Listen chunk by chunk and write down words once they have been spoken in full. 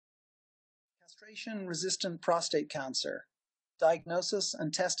Castration-resistant prostate cancer, diagnosis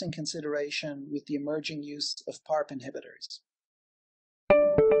and testing consideration with the emerging use of PARP inhibitors.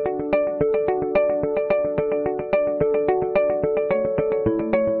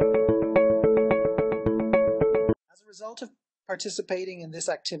 As a result of participating in this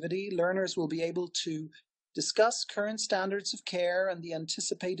activity, learners will be able to discuss current standards of care and the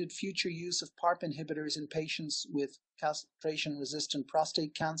anticipated future use of PARP inhibitors in patients with castration-resistant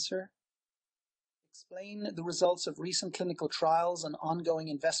prostate cancer, explain the results of recent clinical trials and ongoing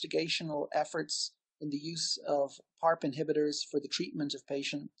investigational efforts in the use of PARP inhibitors for the treatment of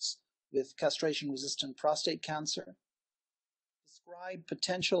patients with castration-resistant prostate cancer, describe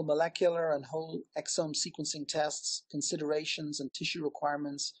potential molecular and whole exome sequencing tests, considerations, and tissue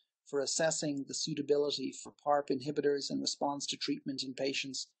requirements for assessing the suitability for PARP inhibitors in response to treatment in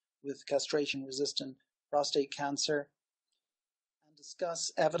patients with castration-resistant prostate cancer, and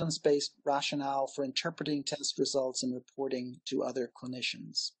discuss evidence-based rationale for interpreting test results and reporting to other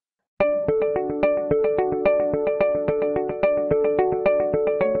clinicians.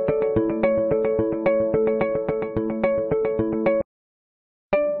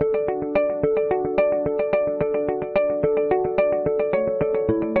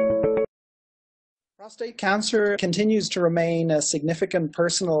 Prostate cancer continues to remain a significant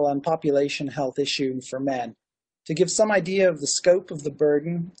personal and population health issue for men. To give some idea of the scope of the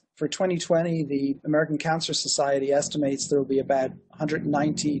burden, for 2020, the American Cancer Society estimates there will be about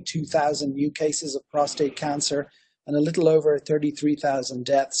 192,000 new cases of prostate cancer and a little over 33,000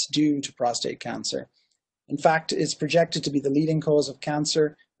 deaths due to prostate cancer. In fact, it's projected to be the leading cause of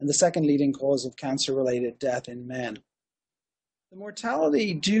cancer and the second leading cause of cancer-related death in men. The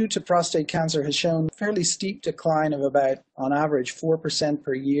mortality due to prostate cancer has shown a fairly steep decline of about, on average, 4%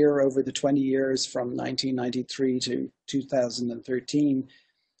 per year over the 20 years from 1993 to 2013.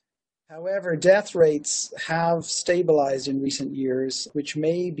 However, death rates have stabilized in recent years, which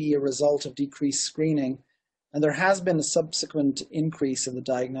may be a result of decreased screening, and there has been a subsequent increase in the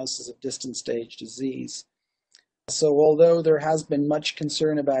diagnosis of distant stage disease. So although there has been much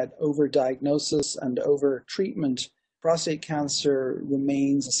concern about overdiagnosis and overtreatment, prostate cancer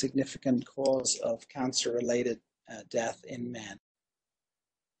remains a significant cause of cancer-related death in men.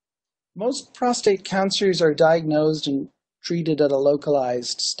 Most prostate cancers are diagnosed and treated at a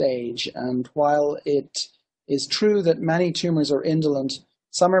localized stage, and while it is true that many tumors are indolent,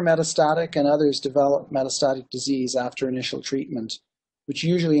 some are metastatic and others develop metastatic disease after initial treatment, which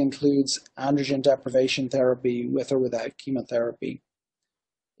usually includes androgen deprivation therapy with or without chemotherapy.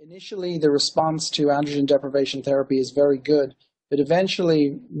 Initially, the response to androgen deprivation therapy is very good, but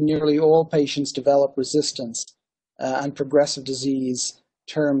eventually nearly all patients develop resistance and progressive disease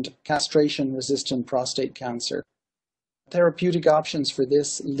termed castration-resistant prostate cancer. Therapeutic options for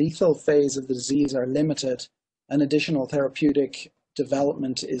this lethal phase of the disease are limited, and additional therapeutic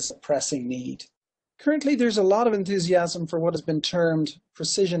development is a pressing need. Currently, there's a lot of enthusiasm for what has been termed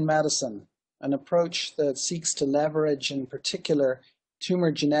precision medicine, an approach that seeks to leverage, in particular,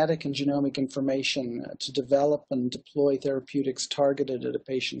 tumor genetic and genomic information to develop and deploy therapeutics targeted at a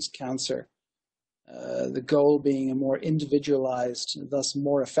patient's cancer, the goal being a more individualized, thus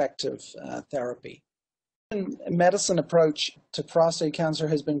more effective therapy. The medicine approach to prostate cancer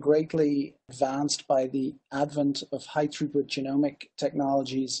has been greatly advanced by the advent of high-throughput genomic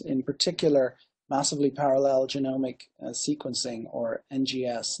technologies, in particular massively parallel genomic sequencing, or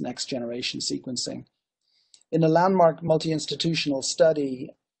NGS, next-generation sequencing. In a landmark multi-institutional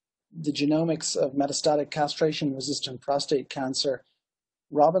study, the genomics of metastatic castration-resistant prostate cancer,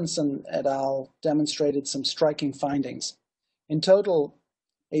 Robinson et al. Demonstrated some striking findings. In total,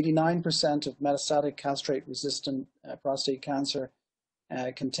 89% of metastatic castrate-resistant prostate cancer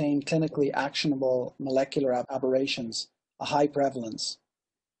contained clinically actionable molecular aberrations, a high prevalence.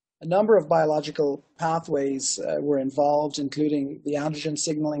 A number of biological pathways were involved, including the androgen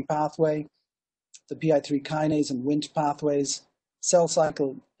signaling pathway, the PI3 kinase and Wnt pathways, cell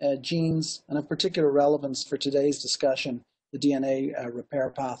cycle genes, and of particular relevance for today's discussion, the DNA repair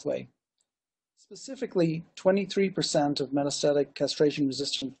pathway. Specifically, 23% of metastatic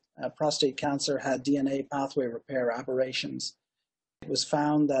castration-resistant prostate cancer had DNA pathway repair aberrations. It was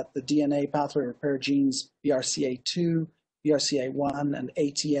found that the DNA pathway repair genes BRCA2, BRCA1, and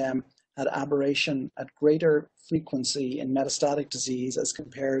ATM had aberration at greater frequency in metastatic disease as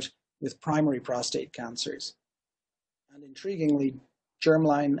compared with primary prostate cancers. And intriguingly,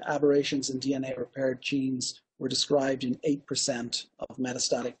 germline aberrations in DNA repair genes were described in 8% of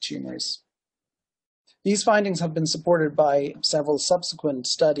metastatic tumors. These findings have been supported by several subsequent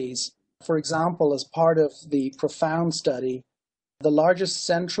studies. For example, as part of the PROfound study, The largest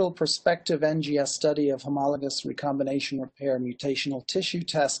central prospective NGS study of homologous recombination repair mutational tissue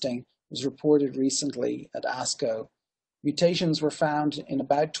testing was reported recently at ASCO. Mutations were found in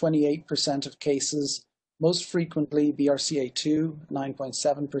about 28% of cases, most frequently BRCA2,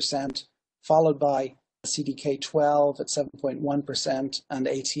 9.7%, followed by CDK12 at 7.1% and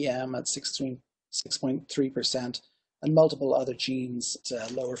ATM at 6.3%, and multiple other genes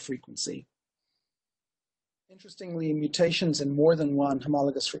at lower frequency. Interestingly, mutations in more than one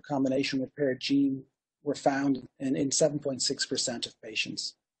homologous recombination repair gene were found in 7.6% of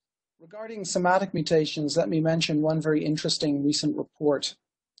patients. Regarding somatic mutations, let me mention one very interesting recent report.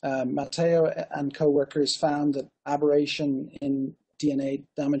 Matteo and co-workers found that aberration in DNA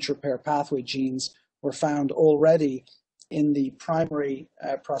damage repair pathway genes were found already in the primary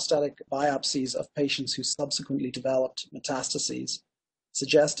prostatic biopsies of patients who subsequently developed metastases,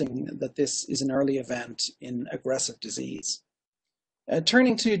 suggesting that this is an early event in aggressive disease.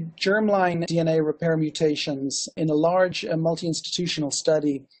 Turning to germline DNA repair mutations, in a large multi-institutional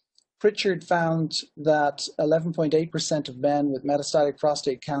study, Pritchard found that 11.8% of men with metastatic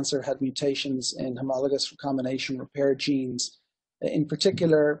prostate cancer had mutations in homologous recombination repair genes, in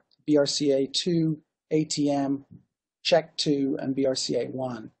particular BRCA2, ATM, CHEK2, and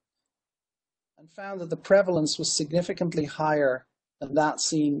BRCA1, and found that the prevalence was significantly higher than that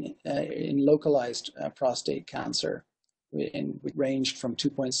seen in localized prostate cancer, which ranged from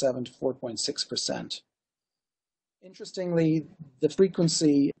 2.7 to 4.6%. Interestingly, the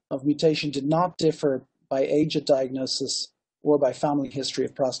frequency of mutation did not differ by age at diagnosis or by family history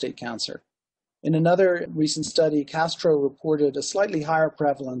of prostate cancer. In another recent study, Castro reported a slightly higher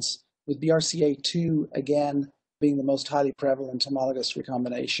prevalence, with BRCA2 again being the most highly prevalent homologous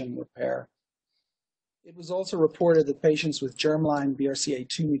recombination repair. It was also reported that patients with germline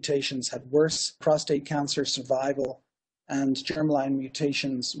BRCA2 mutations had worse prostate cancer survival, and germline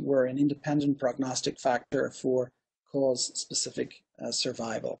mutations were an independent prognostic factor for cause-specific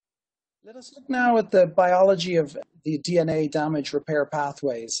survival. Let us look now at the biology of the DNA damage repair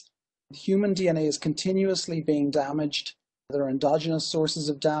pathways. Human DNA is continuously being damaged. There are endogenous sources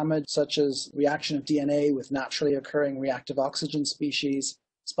of damage, such as reaction of DNA with naturally occurring reactive oxygen species,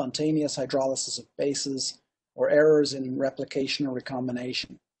 spontaneous hydrolysis of bases, or errors in replication or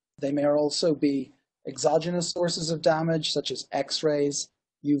recombination. They may also be exogenous sources of damage, such as X-rays,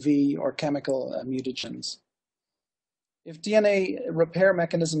 UV, or chemical mutagens. If DNA repair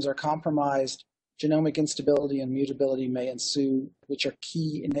mechanisms are compromised, genomic instability and mutability may ensue, which are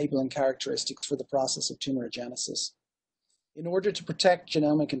key enabling characteristics for the process of tumorigenesis. In order to protect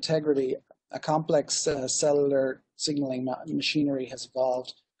genomic integrity, a complex cellular signaling machinery has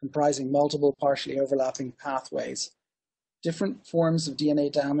evolved, comprising multiple partially overlapping pathways. Different forms of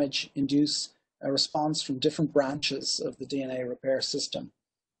DNA damage induce a response from different branches of the DNA repair system.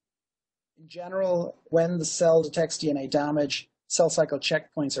 In general, when the cell detects DNA damage, cell cycle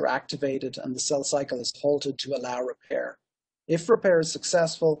checkpoints are activated and the cell cycle is halted to allow repair. If repair is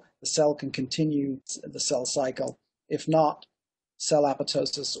successful, the cell can continue the cell cycle. If not, cell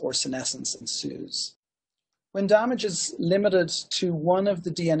apoptosis or senescence ensues. When damage is limited to one of the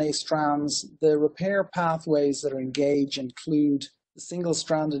DNA strands, the repair pathways that are engaged include the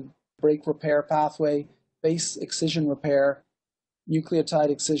single-stranded break repair pathway, base excision repair, nucleotide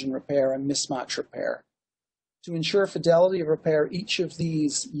excision repair, and mismatch repair. To ensure fidelity of repair, each of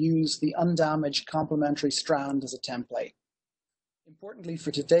these use the undamaged complementary strand as a template. Importantly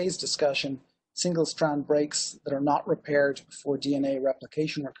for today's discussion, single-strand breaks that are not repaired before DNA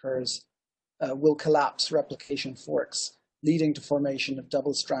replication occurs will collapse replication forks, leading to formation of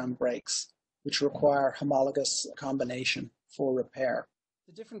double-strand breaks, which require homologous combination for repair.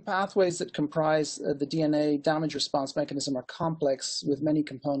 The different pathways that comprise the DNA damage response mechanism are complex, with many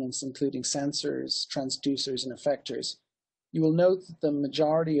components including sensors, transducers, and effectors. You will note that the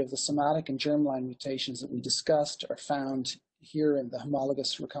majority of the somatic and germline mutations that we discussed are found here in the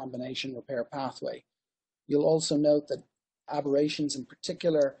homologous recombination repair pathway. You'll also note that aberrations in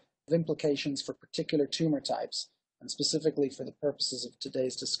particular have implications for particular tumor types, and specifically for the purposes of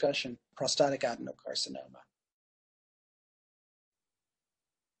today's discussion, prostatic adenocarcinoma.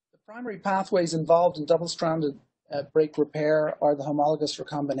 The primary pathways involved in double-stranded break repair are the homologous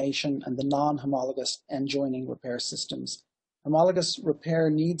recombination and the non-homologous end-joining repair systems. Homologous repair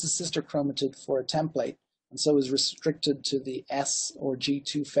needs a sister chromatid for a template, and so is restricted to the S or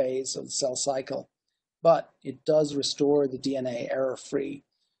G2 phase of the cell cycle, but it does restore the DNA error-free.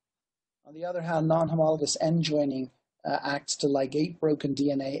 On the other hand, non-homologous end joining acts to ligate broken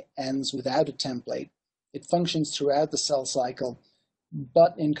DNA ends without a template. It functions throughout the cell cycle,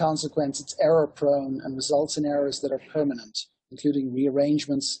 but in consequence it's error-prone and results in errors that are permanent, including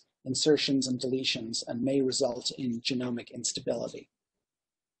rearrangements, insertions, and deletions, and may result in genomic instability.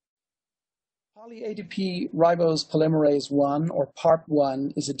 Poly-ADP ribose polymerase 1, or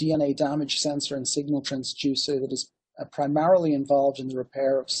PARP1, is a DNA damage sensor and signal transducer that is primarily involved in the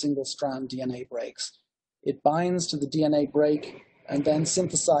repair of single-strand DNA breaks. It binds to the DNA break and then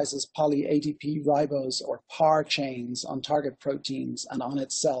synthesizes poly-ADP ribose, or PAR chains, on target proteins and on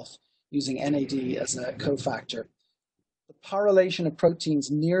itself using NAD as a cofactor. The PARylation of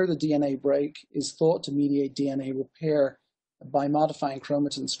proteins near the DNA break is thought to mediate DNA repair by modifying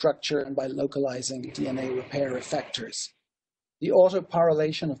chromatin structure and by localizing DNA repair effectors. The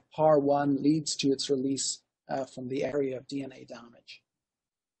autoparylation of PAR1 leads to its release from the area of DNA damage.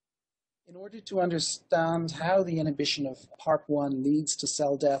 In order to understand how the inhibition of PARP1 leads to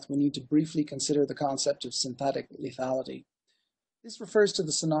cell death, we need to briefly consider the concept of synthetic lethality. This refers to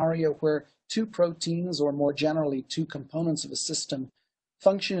the scenario where two proteins, or more generally two components of a system,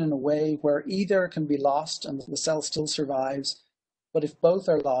 function in a way where either can be lost and the cell still survives, but if both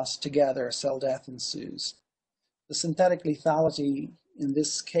are lost together, cell death ensues. The synthetic lethality in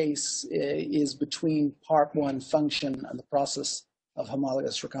this case is between PARP1 function and the process of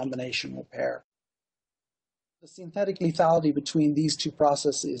homologous recombination repair. The synthetic lethality between these two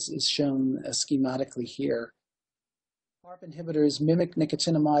processes is shown schematically here. PARP inhibitors mimic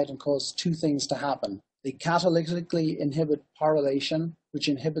nicotinamide and cause two things to happen. They catalytically inhibit PARylation, which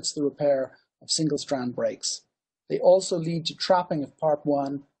inhibits the repair of single-strand breaks. They also lead to trapping of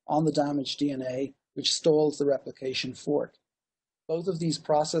PARP1 on the damaged DNA, which stalls the replication fork. Both of these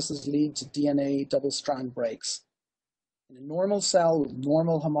processes lead to DNA double-strand breaks. In a normal cell with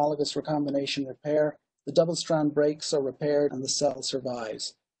normal homologous recombination repair, the double-strand breaks are repaired and the cell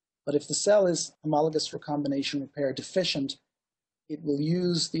survives. But if the cell is homologous recombination repair deficient, it will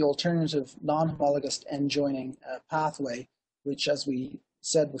use the alternative non-homologous end joining pathway, which, as we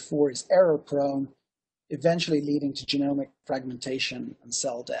said before, is error-prone, eventually leading to genomic fragmentation and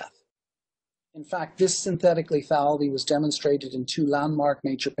cell death. In fact, this synthetic lethality was demonstrated in two landmark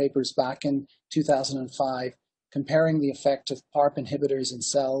Nature papers back in 2005, comparing the effect of PARP inhibitors in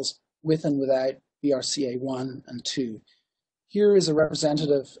cells with and without BRCA1 and 2. Here is a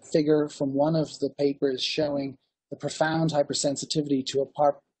representative figure from one of the papers showing the profound hypersensitivity to a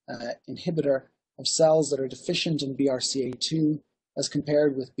PARP inhibitor of cells that are deficient in BRCA2 as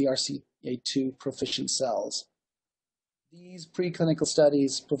compared with BRCA2 proficient cells. These preclinical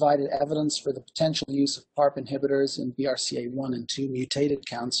studies provided evidence for the potential use of PARP inhibitors in BRCA1 and 2 mutated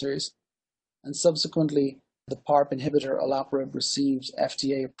cancers, and subsequently the PARP inhibitor olaparib received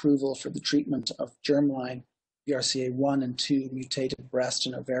FDA approval for the treatment of germline BRCA1 and 2 mutated breast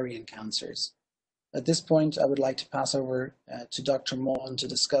and ovarian cancers. At this point, I would like to pass over to Dr. Mohan to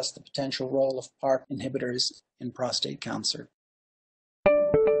discuss the potential role of PARP inhibitors in prostate cancer.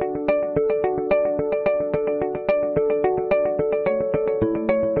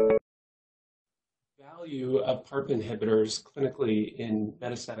 Value of PARP inhibitors clinically in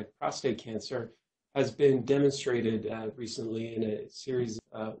metastatic prostate cancer has been demonstrated recently in a series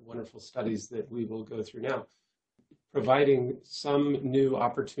of wonderful studies that we will go through now, providing some new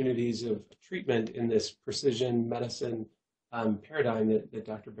opportunities of treatment in this precision medicine paradigm that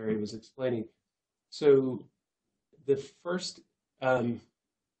Dr. Berry was explaining. So the first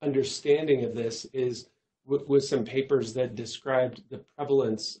understanding of this is with some papers that described the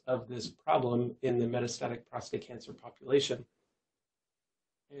prevalence of this problem in the metastatic prostate cancer population.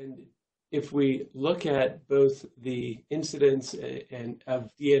 And if we look at both the incidence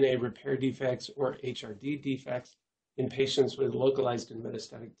of DNA repair defects or HRD defects in patients with localized and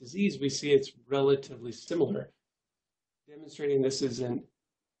metastatic disease, we see it's relatively similar, demonstrating this is,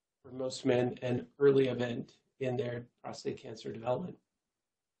 for most men, an early event in their prostate cancer development.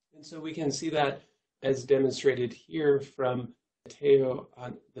 And so we can see that as demonstrated here from Mateo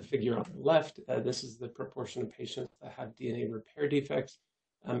on the figure on the left. This is the proportion of patients that have DNA repair defects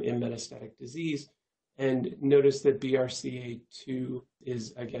in metastatic disease. And notice that BRCA2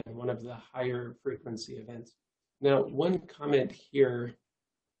 is, again, one of the higher frequency events. Now, one comment here,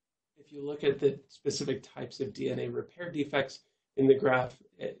 if you look at the specific types of DNA repair defects in the graph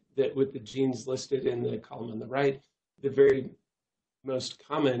that with the genes listed in the column on the right, the very most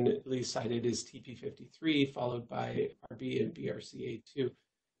commonly cited is TP53, followed by RB and BRCA2.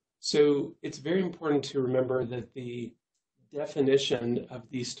 So it's very important to remember that the definition of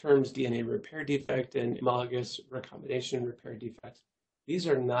these terms, DNA repair defect and homologous recombination repair defects, these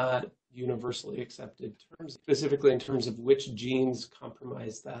are not universally accepted terms, specifically in terms of which genes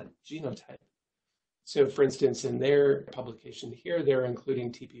compromise that genotype. So for instance, in their publication here, they're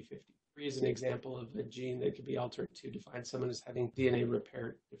including TP53 is an example of a gene that could be altered to define someone as having DNA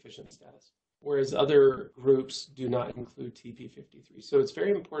repair deficient status, whereas other groups do not include TP53. So it's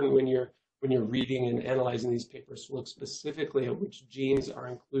very important when you're reading and analyzing these papers to look specifically at which genes are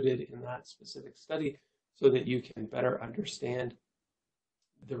included in that specific study so that you can better understand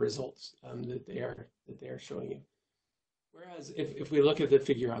the results that they are showing you. Whereas if we look at the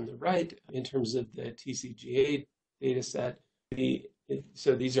figure on the right, in terms of the TCGA data set,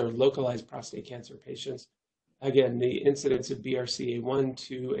 so these are localized prostate cancer patients. Again, the incidence of BRCA1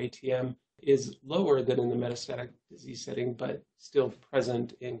 to ATM is lower than in the metastatic disease setting, but still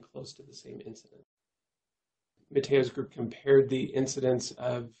present in close to the same incidence. Mateo's group compared the incidence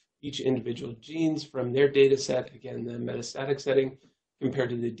of each individual genes from their data set, again, the metastatic setting, compared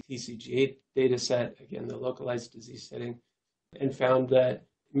to the TCGA data set, again, the localized disease setting, and found that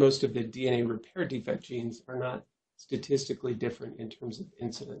most of the DNA repair defect genes are not statistically different in terms of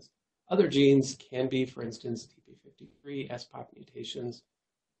incidence. Other genes can be, for instance, TP53, SPOP mutations.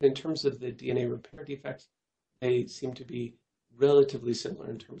 In terms of the DNA repair defects, they seem to be relatively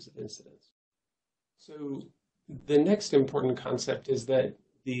similar in terms of incidence. So the next important concept is that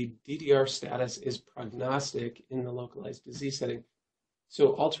the DDR status is prognostic in the localized disease setting.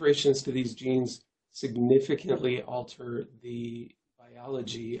 So alterations to these genes significantly alter the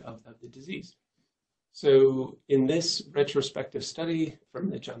biology of the disease. So in this retrospective study from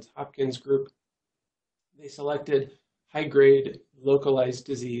the Johns Hopkins group, they selected high-grade localized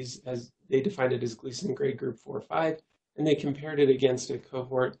disease, as they defined it as Gleason grade group 4 or 5, and they compared it against a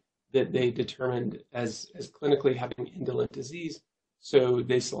cohort that they determined as clinically having indolent disease. So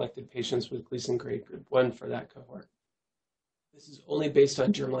they selected patients with Gleason grade group 1 for that cohort. This is only based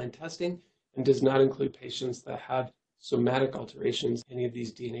on germline testing and does not include patients that have somatic alterations, any of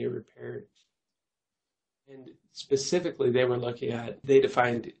these DNA repair. And specifically, they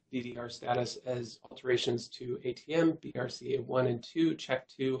defined DDR status as alterations to ATM, BRCA1 and 2,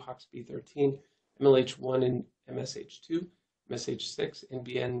 CHEK2, HOXB13, MLH1 and MSH2, MSH6,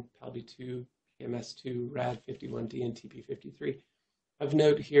 NBN, PALB2, PMS2, RAD51D, and TP53. Of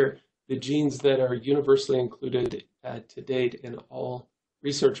note here, the genes that are universally included to date in all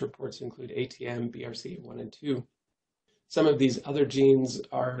research reports include ATM, BRCA1 and 2. Some of these other genes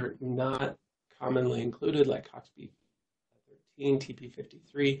are not commonly included, like HOXB13,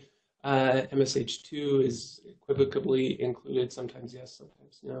 TP53. MSH2 is equivocally included, sometimes yes,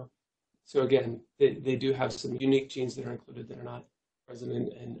 sometimes no. So again, they do have some unique genes that are included that are not present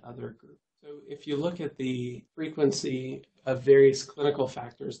in other groups. So if you look at the frequency of various clinical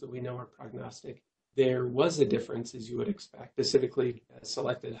factors that we know are prognostic, there was a difference, as you would expect, specifically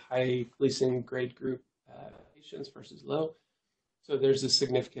selected high Gleason grade group patients versus low. So there's a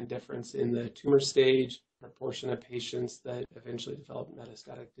significant difference in the tumor stage, proportion of patients that eventually developed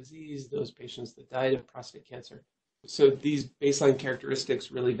metastatic disease, those patients that died of prostate cancer. So these baseline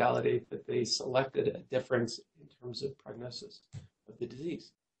characteristics really validate that they selected a difference in terms of prognosis of the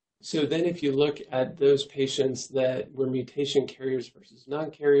disease. So then if you look at those patients that were mutation carriers versus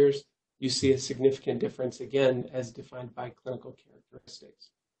non-carriers, you see a significant difference, again, as defined by clinical characteristics.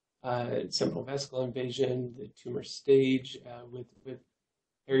 Seminal vesicle invasion, the tumor stage, with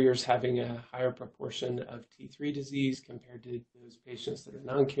carriers having a higher proportion of T3 disease compared to those patients that are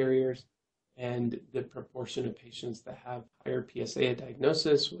non-carriers, and the proportion of patients that have higher PSA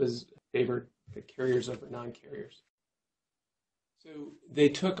diagnosis was favored the carriers over non-carriers. So they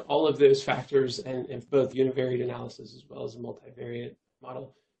took all of those factors and both univariate analysis as well as a multivariate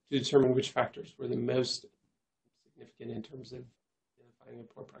model to determine which factors were the most significant in terms of identifying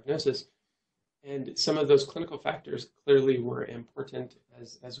a poor prognosis. And some of those clinical factors clearly were important,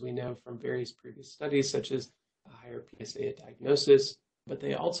 as we know from various previous studies, such as a higher PSA diagnosis, but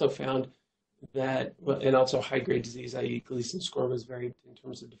they also found that, and also high-grade disease, i.e. Gleason score was very in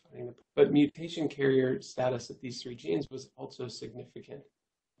terms of defining the, but mutation carrier status of these three genes was also significant.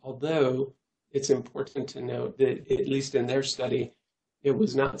 Although it's important to note that, at least in their study, it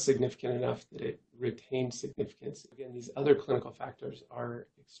was not significant enough that it retained significance. Again, these other clinical factors are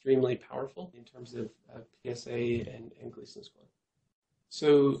extremely powerful in terms of PSA and Gleason score.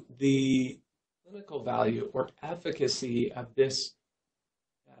 So the clinical value or efficacy of this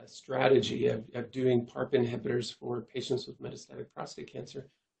strategy of doing PARP inhibitors for patients with metastatic prostate cancer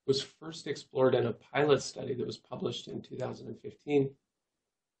was first explored in a pilot study that was published in 2015 in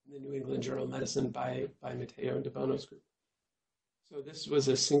the New England Journal of Medicine by Mateo and DeBono's group. So this was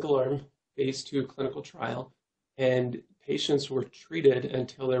a single-arm phase 2 clinical trial, and patients were treated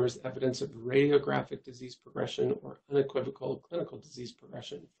until there was evidence of radiographic disease progression or unequivocal clinical disease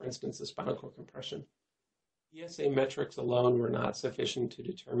progression, for instance, a spinal cord compression. PSA metrics alone were not sufficient to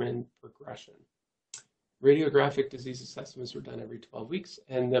determine progression. Radiographic disease assessments were done every 12 weeks,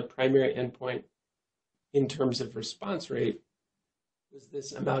 and the primary endpoint in terms of response rate was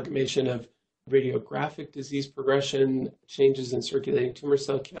this amalgamation of radiographic disease progression, changes in circulating tumor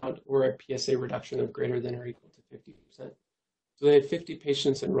cell count, or a PSA reduction of greater than or equal to 50%. So they had 50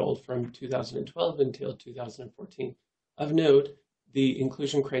 patients enrolled from 2012 until 2014. Of note, the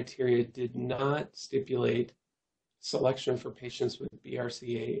inclusion criteria did not stipulate selection for patients with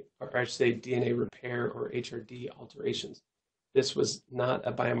BRCA, or I should say DNA repair or HRD alterations. This was not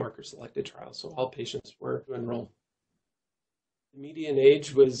a biomarker selected trial, so all patients were to enroll. The median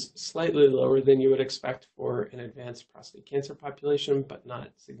age was slightly lower than you would expect for an advanced prostate cancer population, but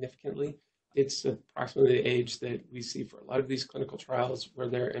not significantly. It's approximately the age that we see for a lot of these clinical trials where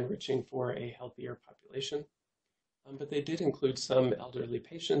they're enriching for a healthier population. But they did include some elderly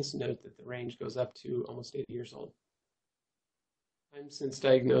patients. Note that the range goes up to almost 80 years old. Time since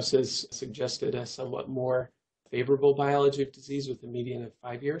diagnosis suggested a somewhat more favorable biology of disease with a median of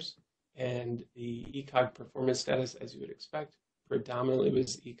 5 years. And the ECOG performance status, as you would expect, predominantly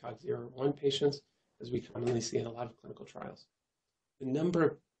was ECOG 0 or 1 patients, as we commonly see in a lot of clinical trials. The number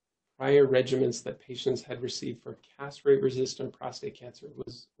of prior regimens that patients had received for castrate-resistant prostate cancer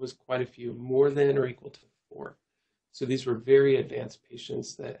was quite a few, more than or equal to 4. So these were very advanced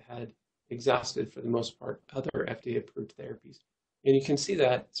patients that had exhausted, for the most part, other FDA-approved therapies. And you can see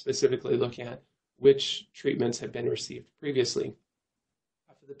that specifically looking at which treatments had been received previously.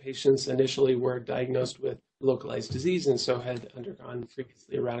 Half of the patients initially were diagnosed with localized disease and so had undergone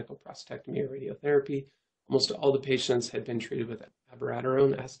previously a radical prostatectomy or radiotherapy. Almost all the patients had been treated with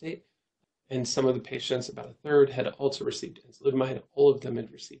abiraterone acetate, and some of the patients, about a third, had also received enzalutamide. All of them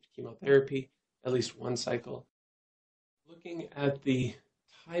had received chemotherapy, at least one cycle. Looking at the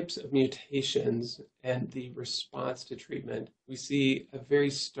types of mutations and the response to treatment, we see a very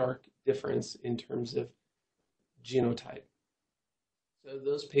stark difference in terms of genotype. So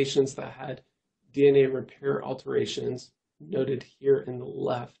those patients that had DNA repair alterations, noted here in the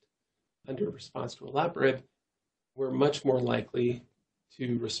left under response to olaparib, were much more likely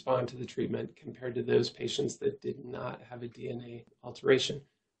to respond to the treatment compared to those patients that did not have a DNA alteration.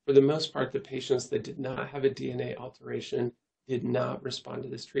 For the most part, the patients that did not have a DNA alteration did not respond to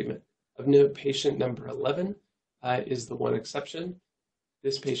this treatment. Of note, patient number 11 is the one exception.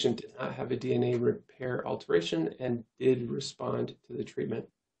 This patient did not have a DNA repair alteration and did respond to the treatment.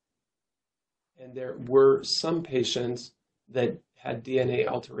 And there were some patients that had DNA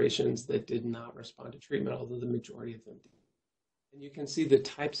alterations that did not respond to treatment, although the majority of them did. And you can see the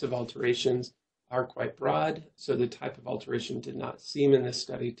types of alterations are quite broad, so the type of alteration did not seem in this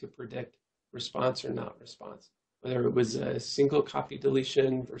study to predict response or not response. Whether it was a single copy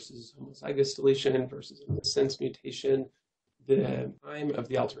deletion versus homozygous deletion versus a missense mutation, the time of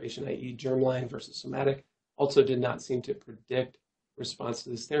the alteration, i.e. germline versus somatic, also did not seem to predict response to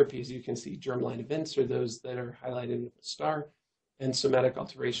this therapy. As you can see, germline events are those that are highlighted with a star, and somatic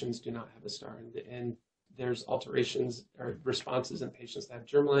alterations do not have a star. And there's alterations or responses in patients that have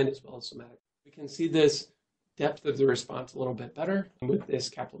germline as well as somatic. We can see this depth of the response a little bit better with this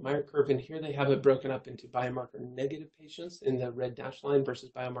Kaplan-Meier curve. And here they have it broken up into biomarker negative patients in the red dashed line versus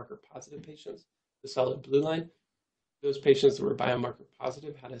biomarker positive patients, the solid blue line. Those patients that were biomarker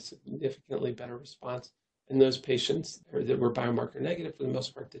positive had a significantly better response, and those patients that were biomarker negative, for the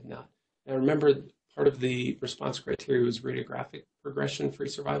most part, did not. Now remember, part of the response criteria was radiographic progression-free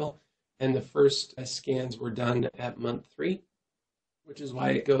survival, and the first scans were done at month 3, which is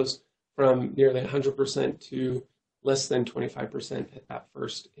why it goes from nearly 100% to less than 25% at that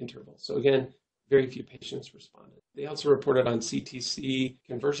first interval. So again, very few patients responded. They also reported on CTC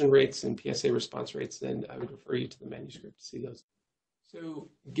conversion rates and PSA response rates, and I would refer you to the manuscript to see those. So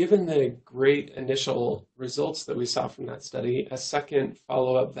given the great initial results that we saw from that study, a second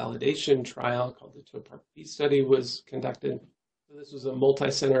follow-up validation trial called the TOPARP-B study was conducted. So this was a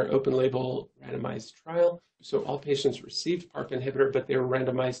multi-center open-label randomized trial. So all patients received PARP inhibitor, but they were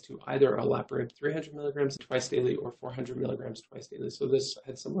randomized to either olaparib 300 milligrams twice daily or 400 milligrams twice daily. So this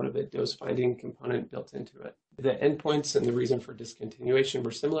had somewhat of a dose-finding component built into it. The endpoints and the reason for discontinuation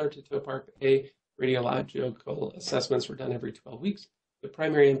were similar to TOPARP-A. Radiological assessments were done every 12 weeks. The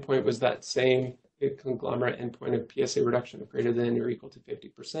primary endpoint was that same conglomerate endpoint of PSA reduction of greater than or equal to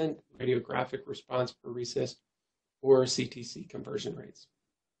 50%, radiographic response per RECIST, or CTC conversion rates.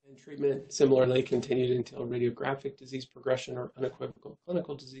 And treatment similarly continued until radiographic disease progression or unequivocal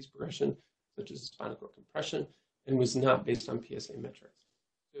clinical disease progression, such as spinal cord compression, and was not based on PSA metrics.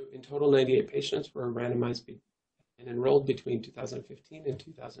 So in total, 98 patients were randomized and enrolled between 2015 and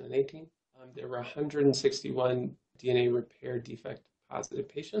 2018. There were 161 DNA repair defect positive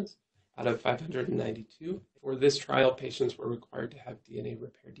patients out of 592. For this trial, patients were required to have DNA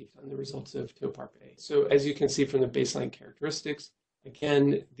repair defect on the results of PARP A. So as you can see from the baseline characteristics,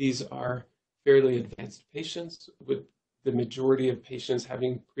 again, these are fairly advanced patients, with the majority of patients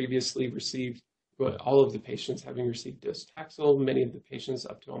having previously received, well, all of the patients having received docetaxel, many of the patients,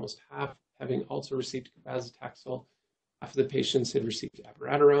 up to almost half, having also received cabazitaxel. Half of the patients had received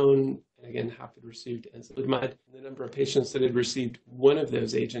abiraterone, and again, half had received enzalutamide. The number of patients that had received one of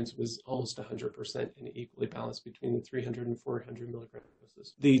those agents was almost 100% and equally balanced between the 300 and 400 milligram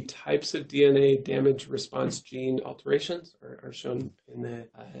doses. The types of DNA damage response gene alterations are shown in the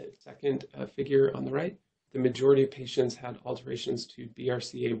second figure on the right. The majority of patients had alterations to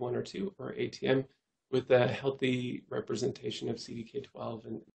BRCA1 or 2, or ATM, with a healthy representation of CDK12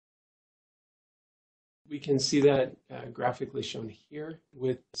 and we can see that graphically shown here,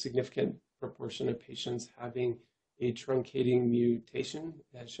 with a significant proportion of patients having a truncating mutation,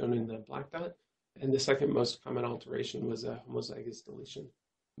 as shown in the black dot. And the second most common alteration was a homozygous deletion,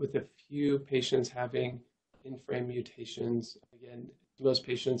 with a few patients having in-frame mutations. Again, most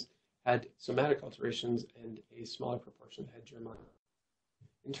patients had somatic alterations, and a smaller proportion had germline.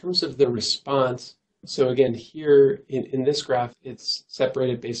 In terms of the response, so again, here in this graph, it's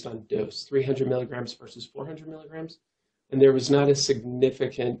separated based on dose, 300 milligrams versus 400 milligrams. And there was not a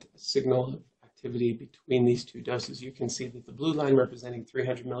significant signal of activity between these two doses. You can see that the blue line representing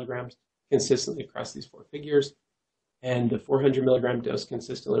 300 milligrams consistently across these four figures, and the 400 milligram dose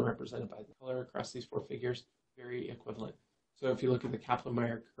consistently represented by the color across these four figures, very equivalent. So if you look at the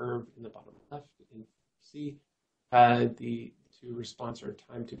Kaplan-Meier curve in the bottom left in C, the two response or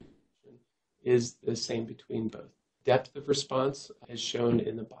time to is the same between both. Depth of response, as shown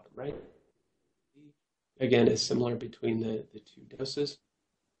in the bottom right, again, is similar between the two doses.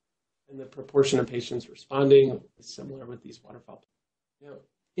 And the proportion of patients responding is similar with these waterfall. Now,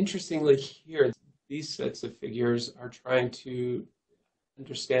 interestingly here, these sets of figures are trying to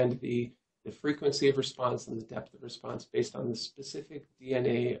understand the frequency of response and the depth of response based on the specific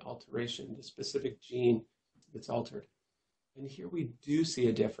DNA alteration, the specific gene that's altered. And here we do see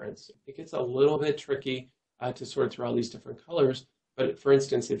a difference. It gets a little bit tricky to sort through all these different colors. But for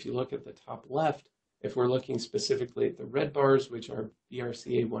instance, if you look at the top left, if we're looking specifically at the red bars, which are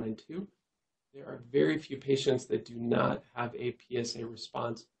BRCA1 and 2, there are very few patients that do not have a PSA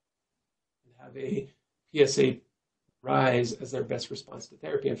response and have a PSA rise as their best response to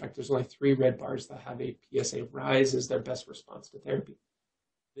therapy. In fact, there's only 3 red bars that have a PSA rise as their best response to therapy.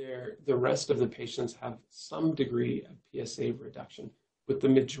 The rest of the patients have some degree of PSA reduction, with the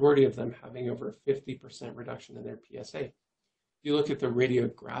majority of them having over 50% reduction in their PSA. If you look at the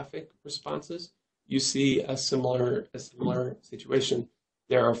radiographic responses, you see a similar situation.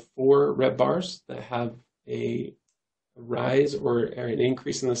 There are 4 red bars that have a rise or an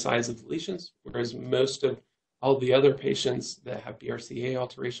increase in the size of the lesions, whereas most of all the other patients that have BRCA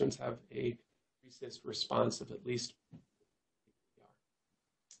alterations have a RECIST response of at least.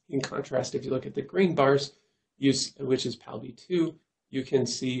 In contrast, if you look at the green bars, which is PALB2, you can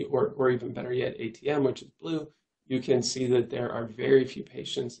see, or even better yet, ATM, which is blue, you can see that there are very few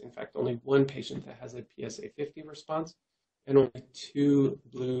patients, in fact, only 1 patient that has a PSA 50 response, and only 2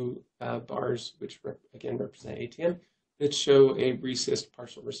 blue bars, which again represent ATM, that show a RECIST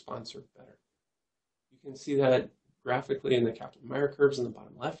partial response or better. You can see that graphically in the Kaplan-Meier curves in the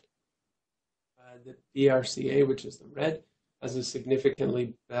bottom left. The BRCA, which is the red, has a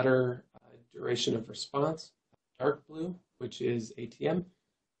significantly better duration of response. Dark blue, which is ATM.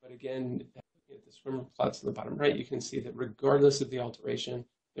 But again, looking at the swimmer plots in the bottom right, you can see that regardless of the alteration,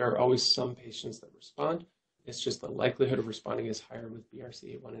 there are always some patients that respond. It's just the likelihood of responding is higher with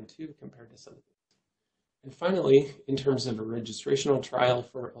BRCA1 and 2 compared to some of these. And finally, in terms of a registrational trial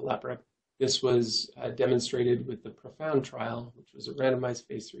for olaparib, this was demonstrated with the PROfound trial, which was a randomized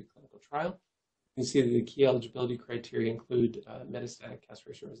phase 3 clinical trial. You can see that the key eligibility criteria include metastatic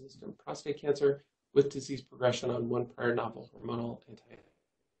castration-resistant prostate cancer with disease progression on 1 prior novel hormonal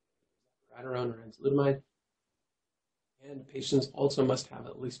anti-abiraterone or enzalutamide. And patients also must have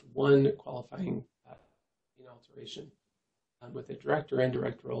at least 1 qualifying gene alteration with a direct or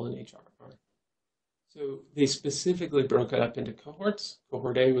indirect role in HRR. So they specifically broke it up into cohorts.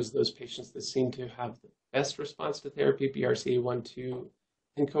 Cohort A was those patients that seemed to have the best response to therapy, BRCA1, 2,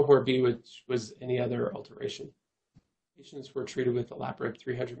 and cohort B, which was any other alteration. Patients were treated with olaparib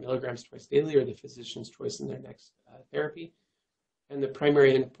 300 milligrams twice daily, or the physician's choice in their next therapy. And the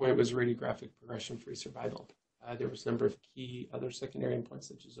primary endpoint was radiographic progression-free survival. There was a number of key other secondary endpoints,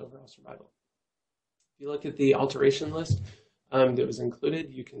 such as overall survival. If you look at the alteration list, that was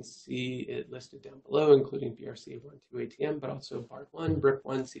included. You can see it listed down below, including BRCA1, 2 ATM, but also BARD1, BRIP1,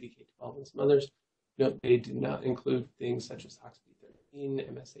 CDK12, and some others. Note they do not include things such as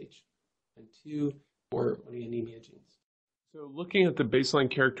HOXP13, MSH2, or the anemia genes. So looking at the baseline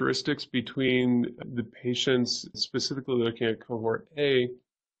characteristics between the patients, specifically looking at cohort A,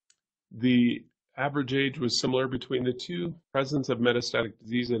 the average age was similar between the two. Presence of metastatic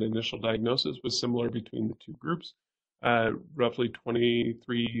disease at initial diagnosis was similar between the two groups, roughly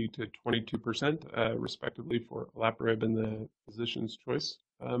 23 to 22%, respectively, for olaparib and the physician's choice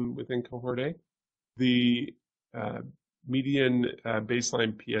within cohort A. The median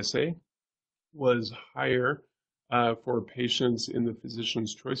baseline PSA was higher for patients in the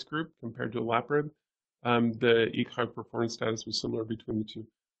physician's choice group compared to olaparib. The ECOG performance status was similar between the two.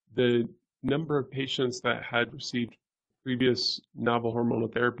 The number of patients that had received previous novel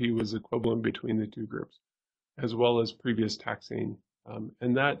hormonal therapy was equivalent between the two groups, as well as previous taxane.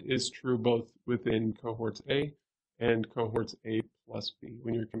 And that is true both within cohorts A and cohorts A plus B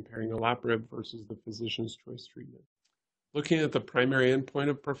when you're comparing olaparib versus the physician's choice treatment. Looking at the primary endpoint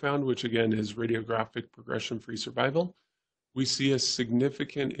of PROfound, which again is radiographic progression-free survival, we see a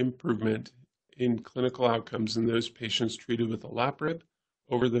significant improvement in clinical outcomes in those patients treated with olaparib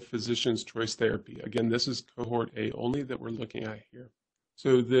over the physician's choice therapy. Again, this is cohort A only that we're looking at here.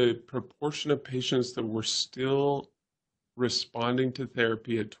 So the proportion of patients that were still responding to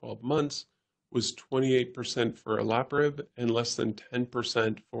therapy at 12 months was 28% for olaparib and less than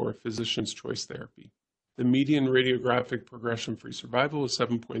 10% for physician's choice therapy. The median radiographic progression-free survival was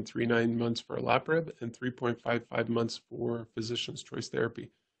 7.39 months for olaparib and 3.55 months for physician's choice therapy.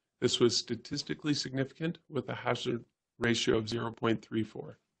 This was statistically significant with a hazard ratio of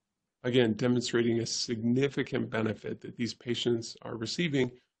 0.34. Again, demonstrating a significant benefit that these patients are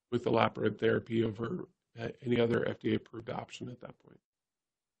receiving with olaparib therapy over any other FDA-approved option at that point.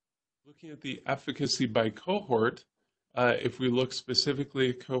 Looking at the efficacy by cohort, if we look specifically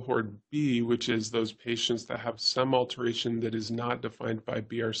at cohort B, which is those patients that have some alteration that is not defined by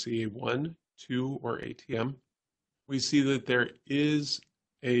BRCA1, 2, or ATM, we see that there is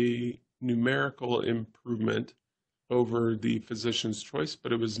a numerical improvement over the physician's choice,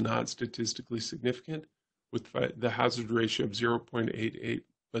 but it was not statistically significant with the hazard ratio of 0.88,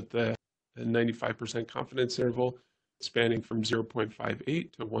 but the 95% confidence interval spanning from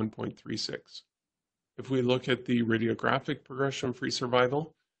 0.58 to 1.36. If we look at the radiographic progression-free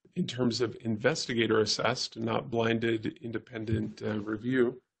survival, in terms of investigator-assessed, not blinded independent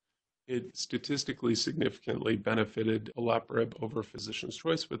review, it statistically significantly benefited olaparib over physician's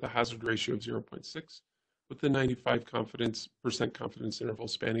choice with a hazard ratio of 0.6, with the 95% confidence interval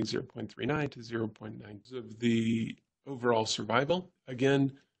spanning 0.39 to 0.9 of the overall survival.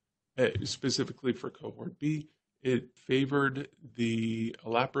 Again, specifically for cohort B, it favored the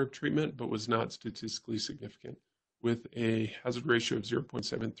olaparib treatment, but was not statistically significant, with a hazard ratio of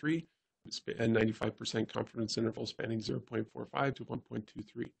 0.73 and 95% confidence interval spanning 0.45 to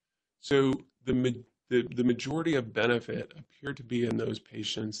 1.23. So the majority of benefit appeared to be in those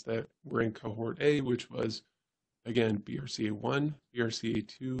patients that were in cohort A, which was, again, BRCA1,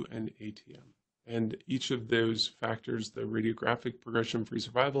 BRCA2, and ATM. And each of those factors, the radiographic progression-free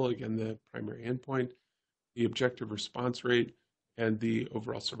survival, again, the primary endpoint, the objective response rate, and the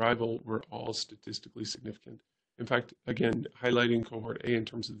overall survival were all statistically significant. In fact, again, highlighting cohort A in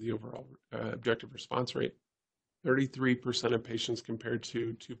terms of the overall objective response rate, 33% of patients compared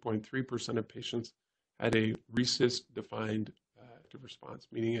to 2.3% of patients had a RECIST-defined objective response,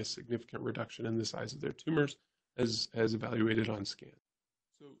 meaning a significant reduction in the size of their tumors as evaluated on scan.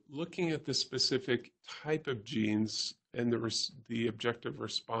 So looking at the specific type of genes and the objective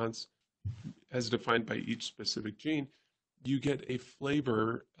response as defined by each specific gene, you get a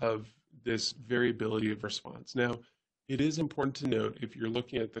flavor of this variability of response. Now, it is important to note, if you're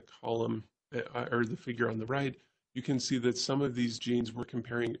looking at the column or the figure on the right, you can see that some of these genes we're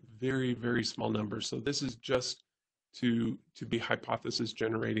comparing very, very small numbers. So this is just to be hypothesis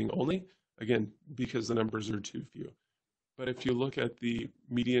generating only, again, because the numbers are too few. But if you look at the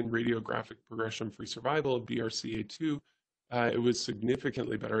median radiographic progression-free survival of BRCA2, it was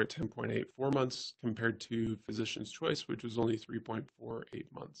significantly better at 10.84 months compared to physician's choice, which was only 3.48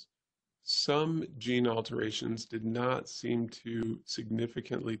 months. Some gene alterations did not seem to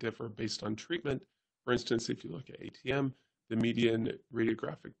significantly differ based on treatment. For instance, if you look at ATM, the median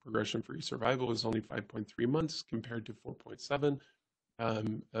radiographic progression-free survival was only 5.3 months compared to 4.7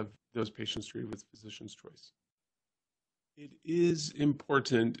 of those patients treated with physician's choice. It is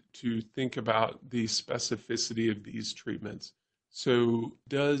important to think about the specificity of these treatments. So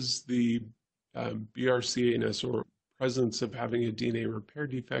does the BRCA-ness or presence of having a DNA repair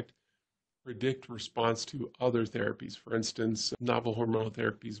defect predict response to other therapies, for instance, novel hormonal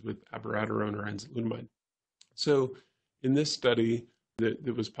therapies with abiraterone or enzalutamide. So in this study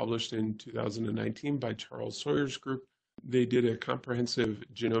that was published in 2019 by Charles Sawyer's group, they did a comprehensive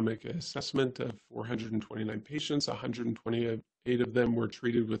genomic assessment of 429 patients. 128 of them were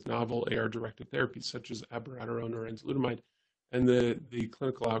treated with novel AR-directed therapies such as abiraterone or enzalutamide, and the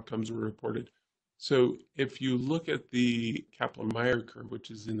clinical outcomes were reported. So if you look at the Kaplan-Meier curve, which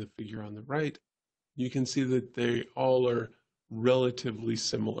is in the figure on the right, you can see that they all are relatively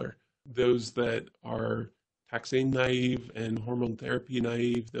similar. Those that are taxane naive and hormone therapy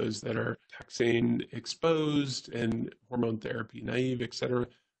naive, those that are taxane exposed and hormone therapy naive, etc.,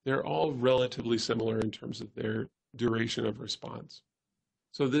 they're all relatively similar in terms of their duration of response.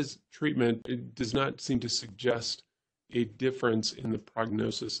 So this treatment, it does not seem to suggest a difference in the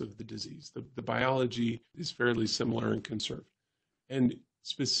prognosis of the disease. The biology is fairly similar and conserved. And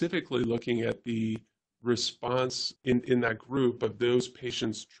specifically looking at the response in that group of those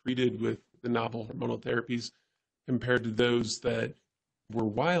patients treated with the novel hormonal therapies compared to those that were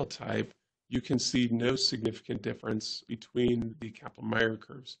wild type, you can see no significant difference between the Kaplan-Meier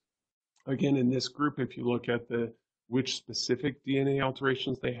curves. Again, in this group, if you look at which specific DNA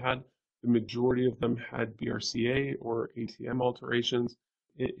alterations they had, the majority of them had BRCA or ATM alterations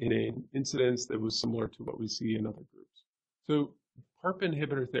in an incidence that was similar to what we see in other groups. So PARP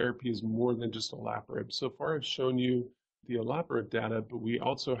inhibitor therapy is more than just olaparib. So far, I've shown you the olaparib data, but we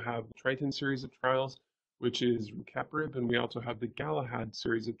also have the Triton series of trials, which is rucaparib, and we also have the Galahad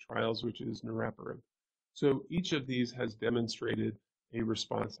series of trials, which is niraparib. So each of these has demonstrated a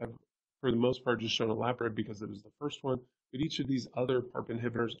response. I've, for the most part, just shown olaparib because it was the first one, but each of these other PARP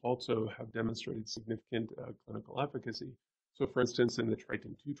inhibitors also have demonstrated significant clinical efficacy. So for instance, in the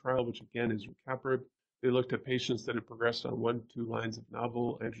Triton 2 trial, which again is rucaparib, they looked at patients that had progressed on 1 to 2 lines of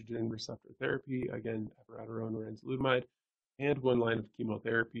novel androgen receptor therapy, again, abiraterone or enzalutamide, and 1 line of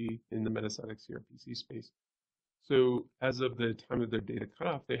chemotherapy in the metastatic CRPC space. So as of the time of their data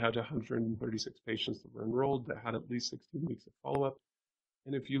cutoff, they had 136 patients that were enrolled that had at least 16 weeks of follow-up.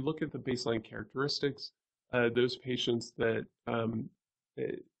 And if you look at the baseline characteristics, those patients that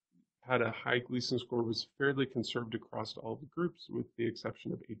had a high Gleason score was fairly conserved across all the groups, with the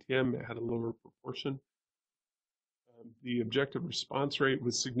exception of ATM. It had a lower proportion. The objective response rate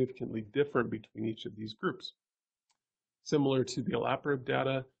was significantly different between each of these groups. Similar to the olaparib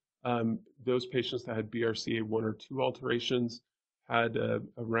data, those patients that had BRCA 1 or 2 alterations had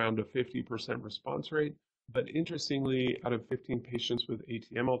around a 50% response rate. But interestingly, out of 15 patients with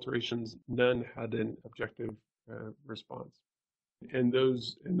ATM alterations, none had an objective response. And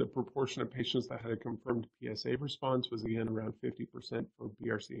the proportion of patients that had a confirmed PSA response was again around 50% for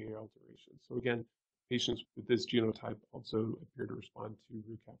BRCA alterations. So again, patients with this genotype also appear to respond to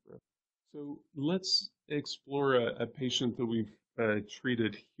rucaparib. So let's explore a patient that we've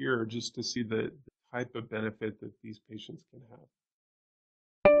treated here just to see the type of benefit that these patients can have.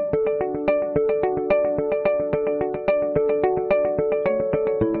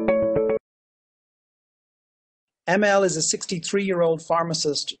 ML is a 63-year-old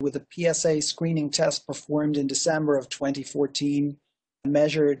pharmacist with a PSA screening test performed in December of 2014,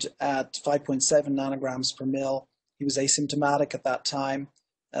 measured at 5.7 nanograms per mil. He was asymptomatic at that time.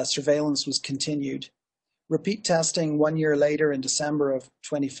 Surveillance was continued. Repeat testing 1 year later in December of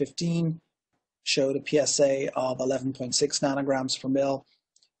 2015 showed a PSA of 11.6 nanograms per mil.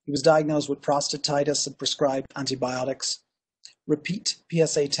 He was diagnosed with prostatitis and prescribed antibiotics. Repeat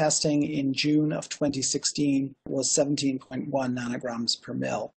PSA testing in June of 2016 was 17.1 nanograms per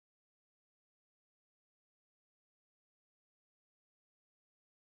mil.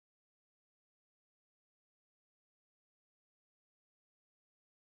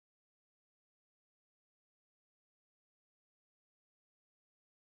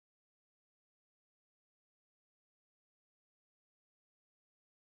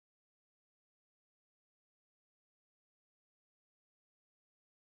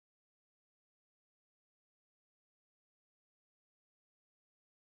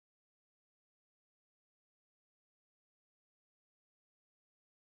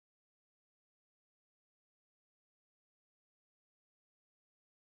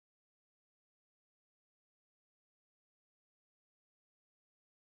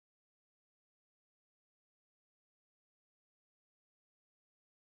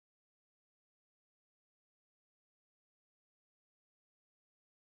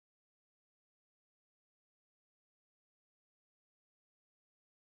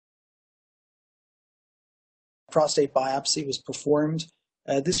 Prostate biopsy was performed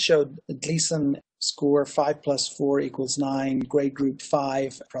This showed Gleason score 5 plus 4 equals 9, grade group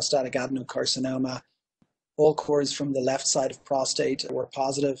 5, prostatic adenocarcinoma. All cores from the left side of prostate were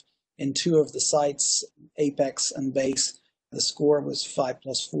positive. In two of the sites, apex and base, the score was 5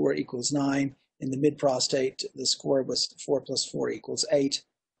 plus 4 equals 9. In the mid-prostate, the score was 4 plus 4 equals 8.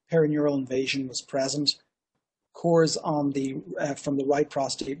 Perineural invasion was present. Cores on from the right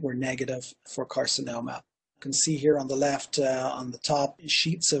prostate were negative for carcinoma. You can see here on the left, on the top,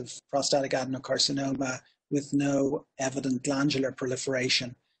 sheets of prostatic adenocarcinoma with no evident glandular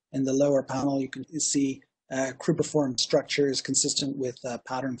proliferation. In the lower panel, you can see cribriform structures consistent with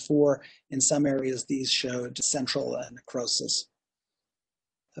pattern 4. In some areas, these showed central necrosis.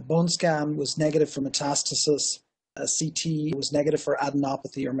 A bone scan was negative for metastasis. A CT was negative for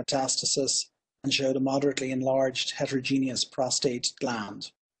adenopathy or metastasis and showed a moderately enlarged heterogeneous prostate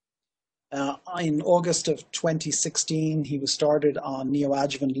gland. In August of 2016, he was started on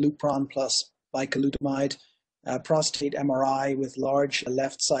neoadjuvant Lupron plus bicalutamide, prostate MRI with large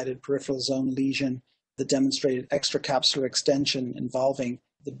left-sided peripheral zone lesion that demonstrated extracapsular extension involving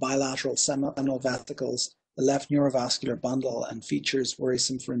the bilateral seminal vesicles, the left neurovascular bundle, and features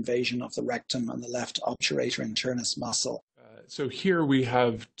worrisome for invasion of the rectum and the left obturator internus muscle. So here we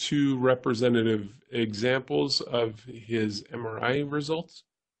have two representative examples of his MRI results.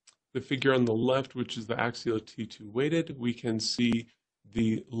 The figure on the left, which is the axial T2 weighted, we can see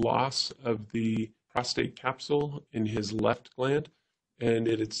the loss of the prostate capsule in his left gland, and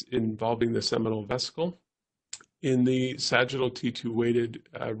it's involving the seminal vesicle. In the sagittal T2 weighted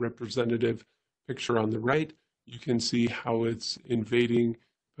representative picture on the right, you can see how it's invading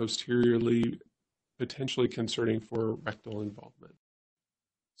posteriorly, potentially concerning for rectal involvement.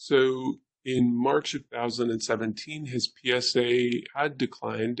 So in March of 2017, his PSA had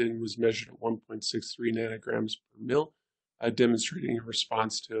declined and was measured at 1.63 nanograms per mil, demonstrating a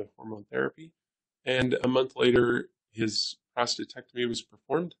response to hormone therapy. And a month later, his prostatectomy was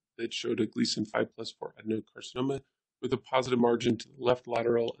performed that showed a Gleason 5 plus 4 adenocarcinoma with a positive margin to the left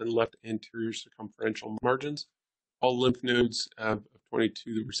lateral and left anterior circumferential margins. All lymph nodes of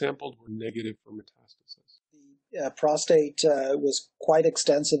 22 that were sampled were negative for metastasis. The prostate was quite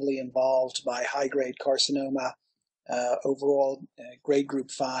extensively involved by high-grade carcinoma. Overall, grade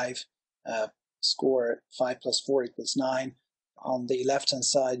group 5, score 5 plus 4 equals 9. On the left-hand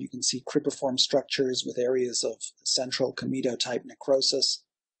side, you can see cribriform structures with areas of central comedo-type necrosis,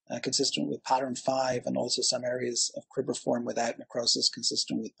 consistent with pattern 5, and also some areas of cribriform without necrosis,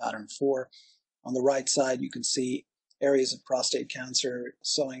 consistent with pattern 4. On the right side, you can see areas of prostate cancer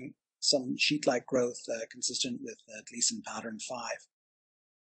showing some sheet-like growth consistent with Gleason pattern 5.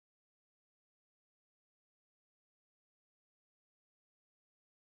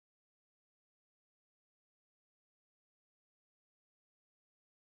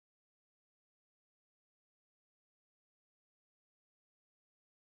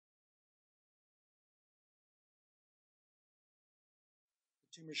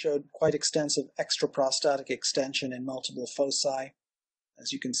 The tumor showed quite extensive extraprostatic extension in multiple foci,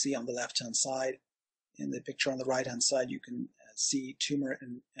 as you can see on the left-hand side. In the picture on the right-hand side, you can see tumor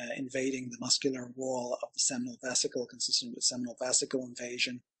invading the muscular wall of the seminal vesicle, consistent with seminal vesicle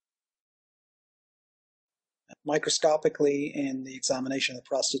invasion. Microscopically, in the examination of the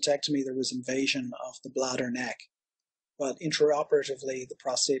prostatectomy, there was invasion of the bladder neck. But intraoperatively, the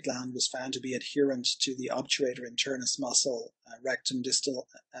prostate gland was found to be adherent to the obturator internus muscle, rectum, distal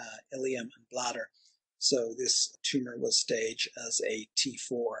ileum, and bladder. So this tumor was staged as a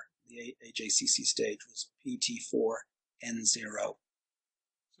T4. The AJCC stage was PT4N0.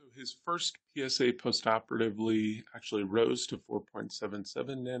 So his first PSA postoperatively actually rose to 4.77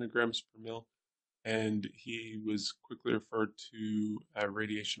 nanograms per mil, and he was quickly referred to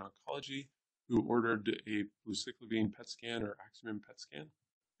radiation oncology, who ordered a fluciclovine PET scan or Axiom PET scan.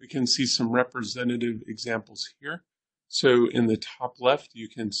 We can see some representative examples here. So in the top left, you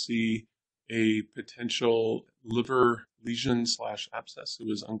can see a potential liver lesion / abscess. It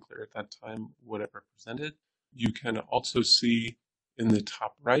was unclear at that time what it represented. You can also see in the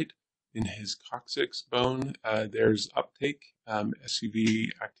top right, in his coccyx bone, there's uptake, SUV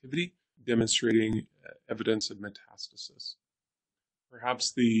activity, demonstrating evidence of metastasis.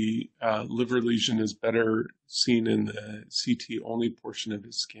 Perhaps the liver lesion is better seen in the CT-only portion of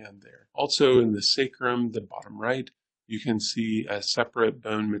his scan there. Also in the sacrum, the bottom right, you can see a separate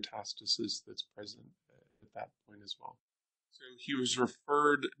bone metastasis that's present at that point as well. So he was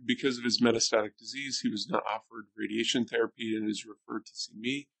referred, because of his metastatic disease, he was not offered radiation therapy and is referred to see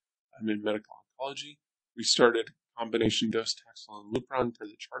me. I'm in medical oncology. We started combination dose Taxol and Lupron for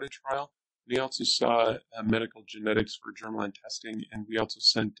the CHARTA trial, We also saw medical genetics for germline testing, and we also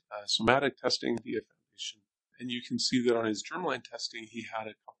sent somatic testing via Foundation. And you can see that on his germline testing, he had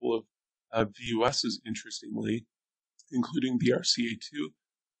a couple of VUSs, interestingly, including BRCA2.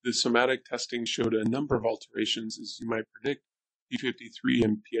 The somatic testing showed a number of alterations, as you might predict, p53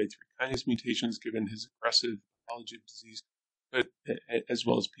 and PI3 kinase mutations, given his aggressive pathology of disease, but as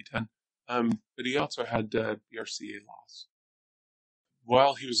well as PTEN. But he also had BRCA loss.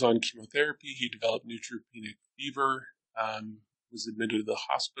 While he was on chemotherapy, he developed neutropenic fever, was admitted to the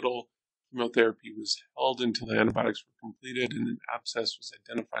hospital. Chemotherapy was held until the antibiotics were completed, and an abscess was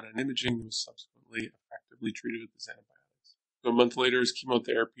identified on imaging and was subsequently effectively treated with his antibiotics. So a month later, his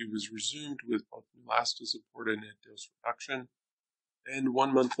chemotherapy was resumed with both Neulasta support and a dose reduction. And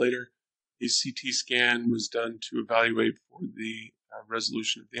 1 month later, a CT scan was done to evaluate for the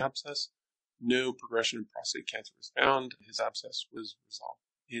resolution of the abscess. No progression of prostate cancer was found. His abscess was resolved.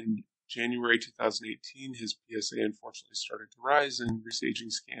 In January 2018, his PSA unfortunately started to rise, and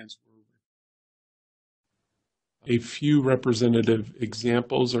restaging scans were. A few representative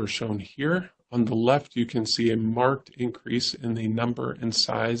examples are shown here. On the left, you can see a marked increase in the number and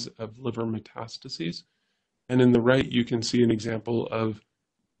size of liver metastases. And in the right, you can see an example of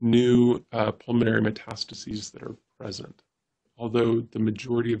new pulmonary metastases that are present, although the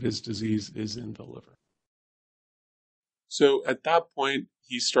majority of his disease is in the liver. So at that point,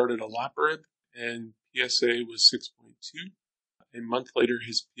 he started olaparib, and PSA was 6.2. A month later,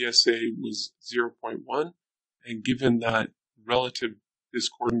 his PSA was 0.1. And given that relative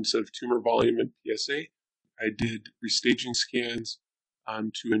discordance of tumor volume and PSA, I did restaging scans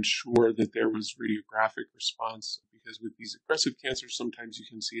to ensure that there was radiographic response, because with these aggressive cancers, sometimes you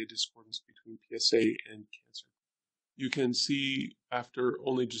can see a discordance between PSA and cancer. You can see after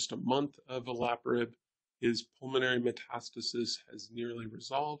only just a month of olaparib, his pulmonary metastasis has nearly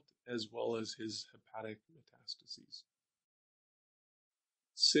resolved, as well as his hepatic metastases.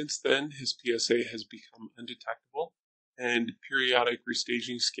 Since then, his PSA has become undetectable, and periodic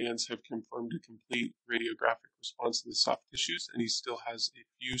restaging scans have confirmed a complete radiographic response to the soft tissues, and he still has a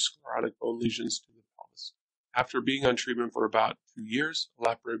few sclerotic bone lesions to the pelvis. After being on treatment for about 2 years,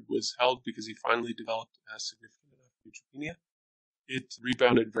 olaparib was held because he finally developed a significant enough neutropenia. It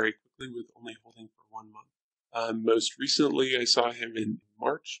rebounded very quickly, with only holding for 1 month. Most recently, I saw him in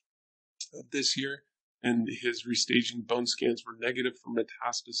March of this year, and his restaging bone scans were negative for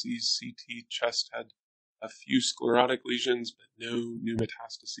metastases. CT chest had a few sclerotic lesions, but no new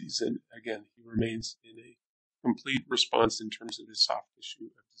metastases. And again, he remains in a complete response in terms of his soft tissue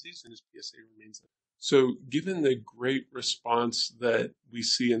of disease, and his PSA remains. So given the great response that we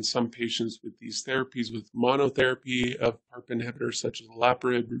see in some patients with these therapies, with monotherapy of PARP inhibitors such as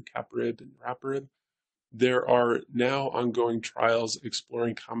olaparib, rucaparib, and niraparib, there are now ongoing trials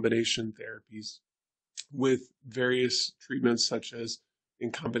exploring combination therapies with various treatments, such as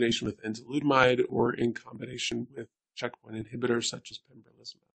in combination with enzalutamide or in combination with checkpoint inhibitors such as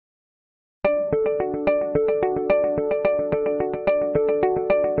pembrolizumab.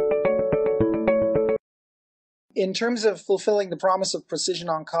 In terms of fulfilling the promise of precision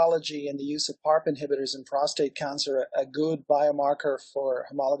oncology and the use of PARP inhibitors in prostate cancer, a good biomarker for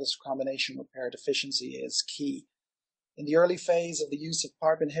homologous recombination repair deficiency is key. In the early phase of the use of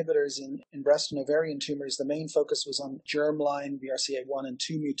PARP inhibitors in breast and ovarian tumors, the main focus was on germline BRCA1 and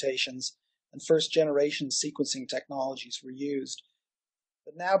 2 mutations, and first-generation sequencing technologies were used.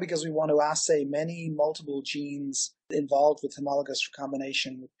 But now, because we want to assay many multiple genes involved with homologous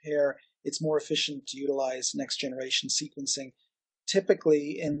recombination repair, it's more efficient to utilize next-generation sequencing,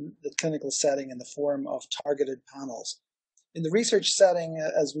 typically in the clinical setting in the form of targeted panels. In the research setting,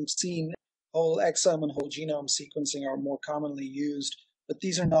 as we've seen, whole exome and whole genome sequencing are more commonly used, but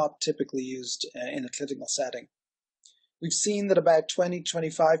these are not typically used in a clinical setting. We've seen that about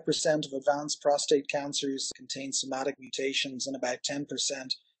 20-25% of advanced prostate cancers contain somatic mutations, and about 10%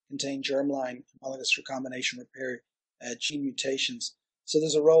 contain germline homologous recombination repair gene mutations. So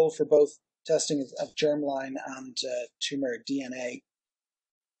there's a role for both testing of germline and tumor DNA.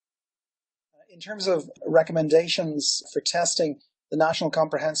 In terms of recommendations for testing, the National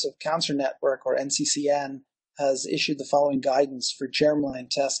Comprehensive Cancer Network, or NCCN, has issued the following guidance for germline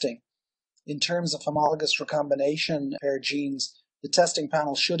testing. In terms of homologous recombination pair genes, the testing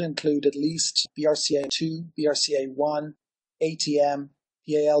panel should include at least BRCA2, BRCA1, ATM,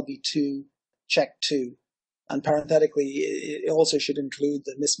 PALB2, CHEK2. And parenthetically, it also should include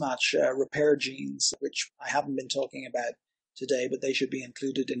the mismatch repair genes, which I haven't been talking about today, but they should be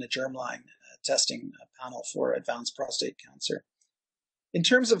included in a germline testing panel for advanced prostate cancer. In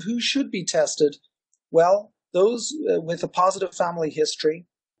terms of who should be tested, well, those with a positive family history,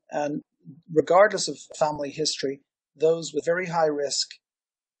 and regardless of family history, those with very high risk,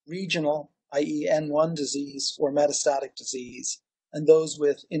 regional, i.e. N1 disease or metastatic disease, and those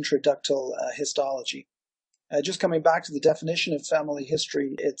with intraductal histology. Just coming back to the definition of family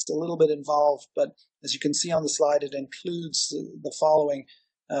history, it's a little bit involved, but as you can see on the slide, it includes the following.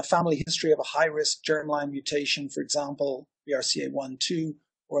 Family history of a high-risk germline mutation, for example, BRCA1-2,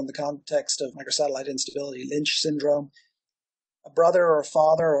 or in the context of microsatellite instability, Lynch syndrome. A brother or a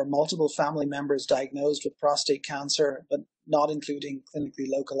father or multiple family members diagnosed with prostate cancer, but not including clinically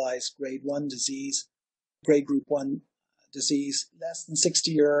localized grade 1 disease, grade group 1 disease, less than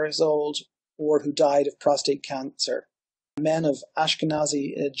 60 years old, or who died of prostate cancer. Men of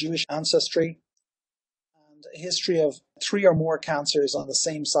Ashkenazi Jewish ancestry, and a history of 3 or more cancers on the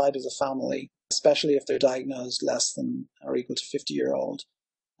same side of the family, especially if they're diagnosed less than or equal to 50-year-old.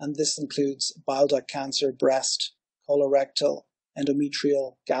 And this includes bile duct cancer, breast, colorectal,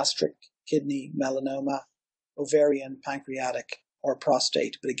 endometrial, gastric, kidney, melanoma, ovarian, pancreatic, or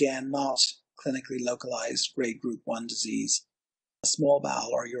prostate, but again, not clinically localized grade group 1 disease, small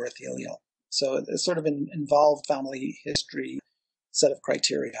bowel or urothelial. So it's sort of an involved family history set of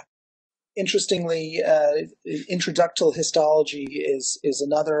criteria. Interestingly, intraductal histology is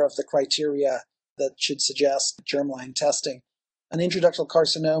another of the criteria that should suggest germline testing. An intraductal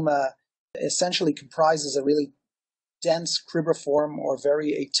carcinoma essentially comprises a really dense cribriform or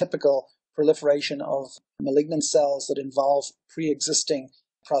very atypical proliferation of malignant cells that involve pre-existing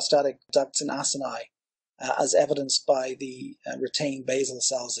prostatic ducts and acini, as evidenced by the retained basal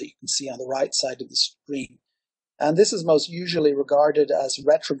cells that you can see on the right side of the screen. And this is most usually regarded as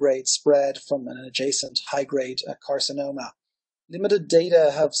retrograde spread from an adjacent high-grade carcinoma. Limited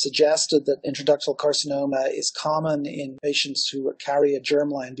data have suggested that intraductal carcinoma is common in patients who carry a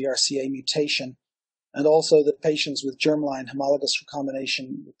germline BRCA mutation, and also that patients with germline homologous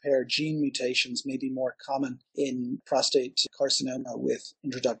recombination repair gene mutations may be more common in prostate carcinoma with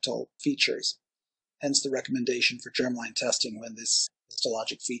intraductal features. Hence the recommendation for germline testing when this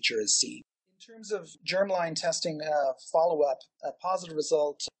histologic feature is seen. In terms of germline testing follow-up, a positive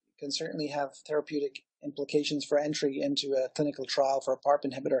result can certainly have therapeutic implications for entry into a clinical trial for a PARP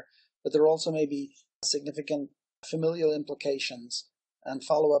inhibitor, but there also may be significant familial implications, and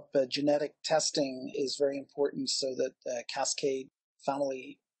follow-up genetic testing is very important so that cascade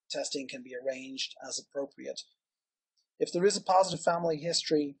family testing can be arranged as appropriate. If there is a positive family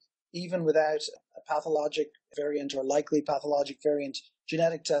history, even without a pathologic variant or likely pathologic variant,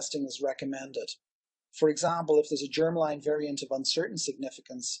 genetic testing is recommended. For example, if there's a germline variant of uncertain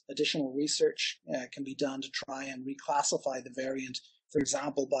significance, additional research can be done to try and reclassify the variant, for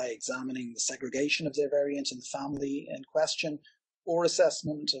example, by examining the segregation of the variant in the family in question, or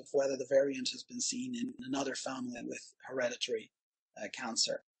assessment of whether the variant has been seen in another family with hereditary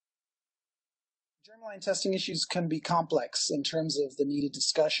cancer. Germline testing issues can be complex in terms of the needed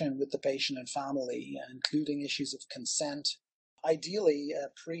discussion with the patient and family, including issues of consent. Ideally,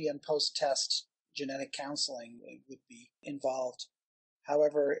 pre- and post-test genetic counseling would be involved.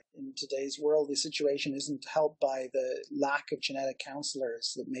 However, in today's world, the situation isn't helped by the lack of genetic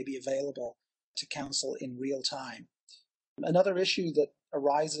counselors that may be available to counsel in real time. Another issue that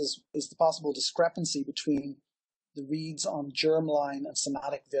arises is the possible discrepancy between the reads on germline and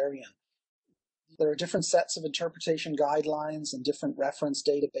somatic variant. There are different sets of interpretation guidelines and different reference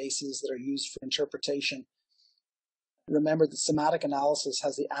databases that are used for interpretation. Remember that somatic analysis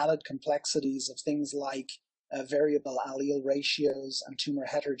has the added complexities of things like variable allele ratios and tumor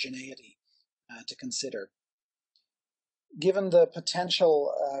heterogeneity to consider. Given the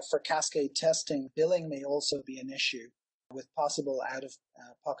potential for cascade testing, billing may also be an issue, with possible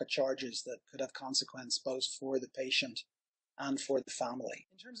out-of-pocket charges that could have consequence both for the patient and for the family.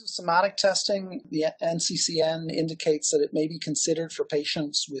 In terms of somatic testing, the NCCN indicates that it may be considered for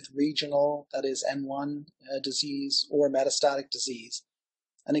patients with regional, that is N1 disease, or metastatic disease.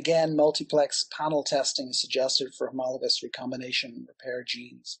 And again, multiplex panel testing is suggested for homologous recombination repair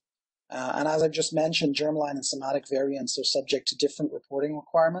genes. And as I've just mentioned, germline and somatic variants are subject to different reporting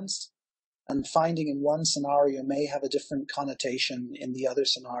requirements, and finding in one scenario may have a different connotation in the other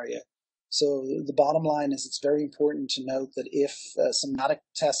scenario. So the bottom line is it's very important to note that if somatic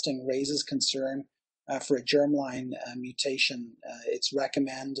testing raises concern for a germline mutation, it's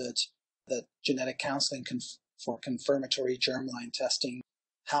recommended that genetic counseling for confirmatory germline testing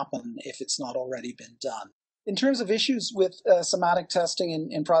happen if it's not already been done. In terms of issues with somatic testing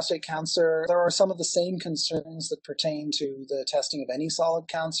in prostate cancer, there are some of the same concerns that pertain to the testing of any solid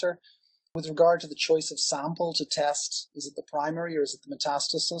cancer. With regard to the choice of sample to test, is it the primary or is it the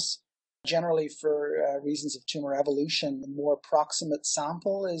metastasis? Generally, for reasons of tumor evolution, the more proximate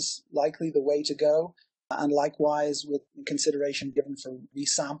sample is likely the way to go. And likewise, with consideration given for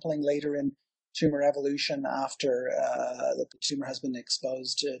resampling later in tumor evolution after the tumor has been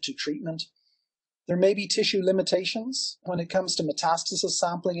exposed to treatment. There may be tissue limitations when it comes to metastasis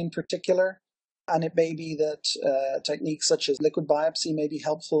sampling in particular, and it may be that techniques such as liquid biopsy may be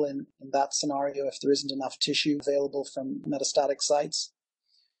helpful in that scenario if there isn't enough tissue available from metastatic sites.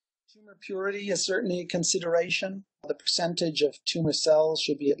 Tumor purity is certainly a consideration. The percentage of tumor cells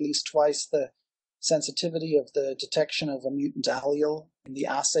should be at least twice the sensitivity of the detection of a mutant allele in the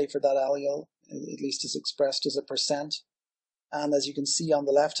assay for that allele, at least as expressed as a percent. And as you can see on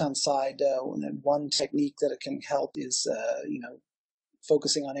the left-hand side, one technique that it can help is,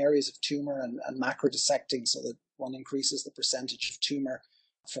 focusing on areas of tumor and macrodissecting so that one increases the percentage of tumor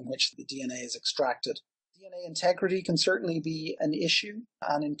from which the DNA is extracted. DNA integrity can certainly be an issue,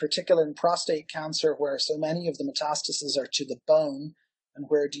 and in particular in prostate cancer, where so many of the metastases are to the bone and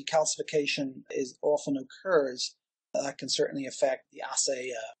where decalcification often occurs, that can certainly affect the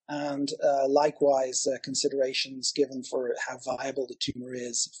assay. Likewise, considerations given for how viable the tumor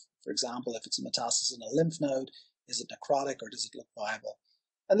is. For example, if it's a metastasis in a lymph node, is it necrotic or does it look viable?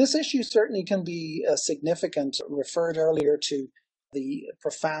 And this issue certainly can be significant. Referred earlier to the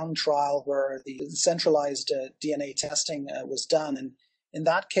PROfound trial where the centralized DNA testing was done. And in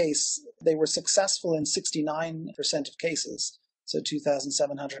that case, they were successful in 69% of cases. So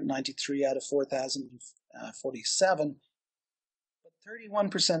 2,793 out of 4,047. But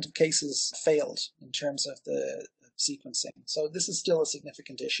 31% of cases failed in terms of the sequencing. So this is still a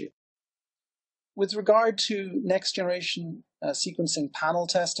significant issue. With regard to next generation sequencing panel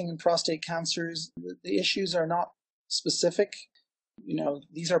testing in prostate cancers, the issues are not specific.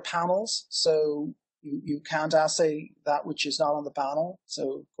 These are panels, so you can't assay that which is not on the panel.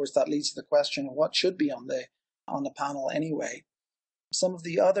 So, of course, that leads to the question of what should be on the panel anyway. Some of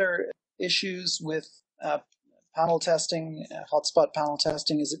the other issues with panel testing, hotspot panel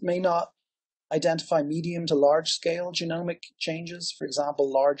testing, is it may not identify medium to large scale genomic changes, for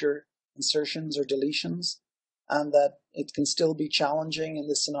example, larger insertions or deletions, and that it can still be challenging in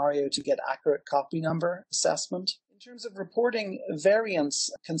this scenario to get accurate copy number assessment. In terms of reporting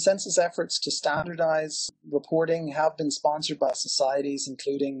variants, consensus efforts to standardize reporting have been sponsored by societies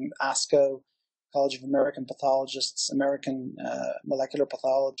including ASCO, College of American Pathologists, American Molecular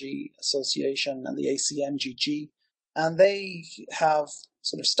Pathology Association, and the ACMGG. And they have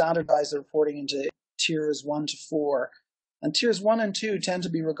sort of standardized the reporting into tiers 1 to 4. And tiers 1 and 2 tend to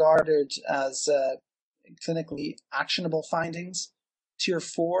be regarded as clinically actionable findings. Tier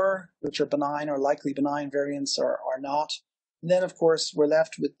 4, which are benign or likely benign variants, are not. And then, of course, we're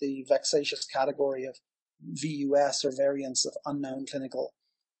left with the vexatious category of VUS, or variants of unknown clinical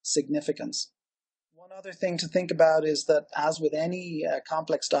significance. One other thing to think about is that, as with any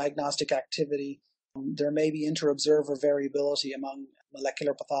complex diagnostic activity, there may be inter-observer variability among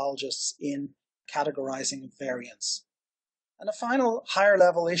molecular pathologists in categorizing variants. And a final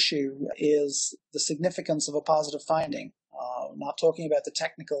higher-level issue is the significance of a positive finding. Not talking about the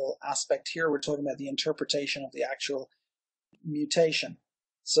technical aspect here, we're talking about the interpretation of the actual mutation.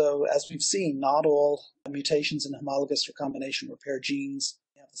 So, as we've seen, not all mutations in homologous recombination repair genes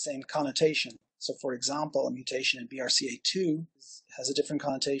have the same connotation. So, for example, a mutation in BRCA2 has a different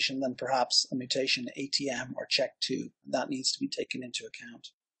connotation than perhaps a mutation in ATM or CHEK2. That needs to be taken into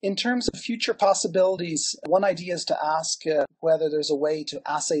account. In terms of future possibilities, one idea is to ask whether there's a way to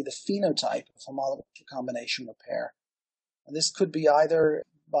assay the phenotype of homologous recombination repair. And this could be either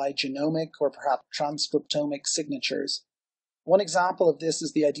by genomic or perhaps transcriptomic signatures. One example of this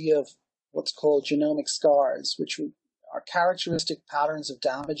is the idea of what's called genomic scars, which are characteristic patterns of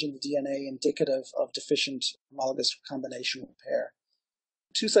damage in the DNA indicative of deficient homologous recombination repair.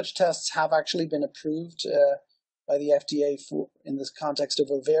 2 such tests have actually been approved by the FDA in the context of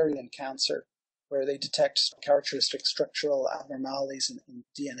ovarian cancer, where they detect characteristic structural abnormalities in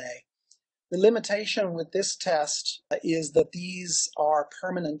DNA. The limitation with this test is that these are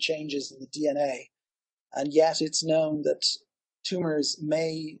permanent changes in the DNA, and yet it's known that tumors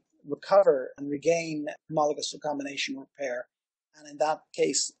may recover and regain homologous recombination repair, and in that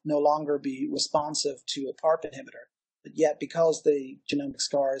case no longer be responsive to a PARP inhibitor. But yet, because the genomic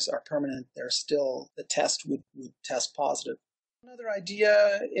scars are permanent, the test would test positive. Another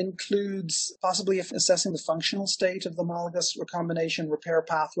idea includes possibly assessing the functional state of the homologous recombination repair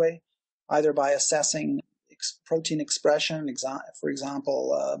pathway, either by assessing protein expression, for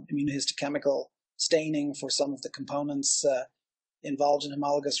example, immunohistochemical staining for some of the components involved in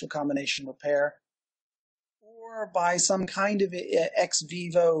homologous recombination repair, or by some kind of ex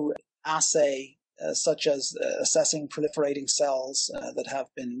vivo assay, such as assessing proliferating cells that have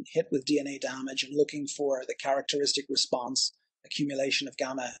been hit with DNA damage and looking for the characteristic response, accumulation of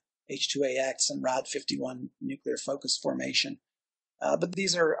gamma H2AX and RAD51 nuclear focus formation. But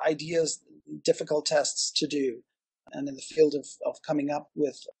these are ideas, difficult tests to do. And in the field of coming up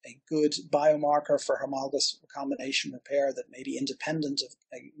with a good biomarker for homologous recombination repair that may be independent of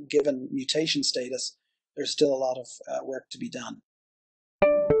a given mutation status, there's still a lot of work to be done.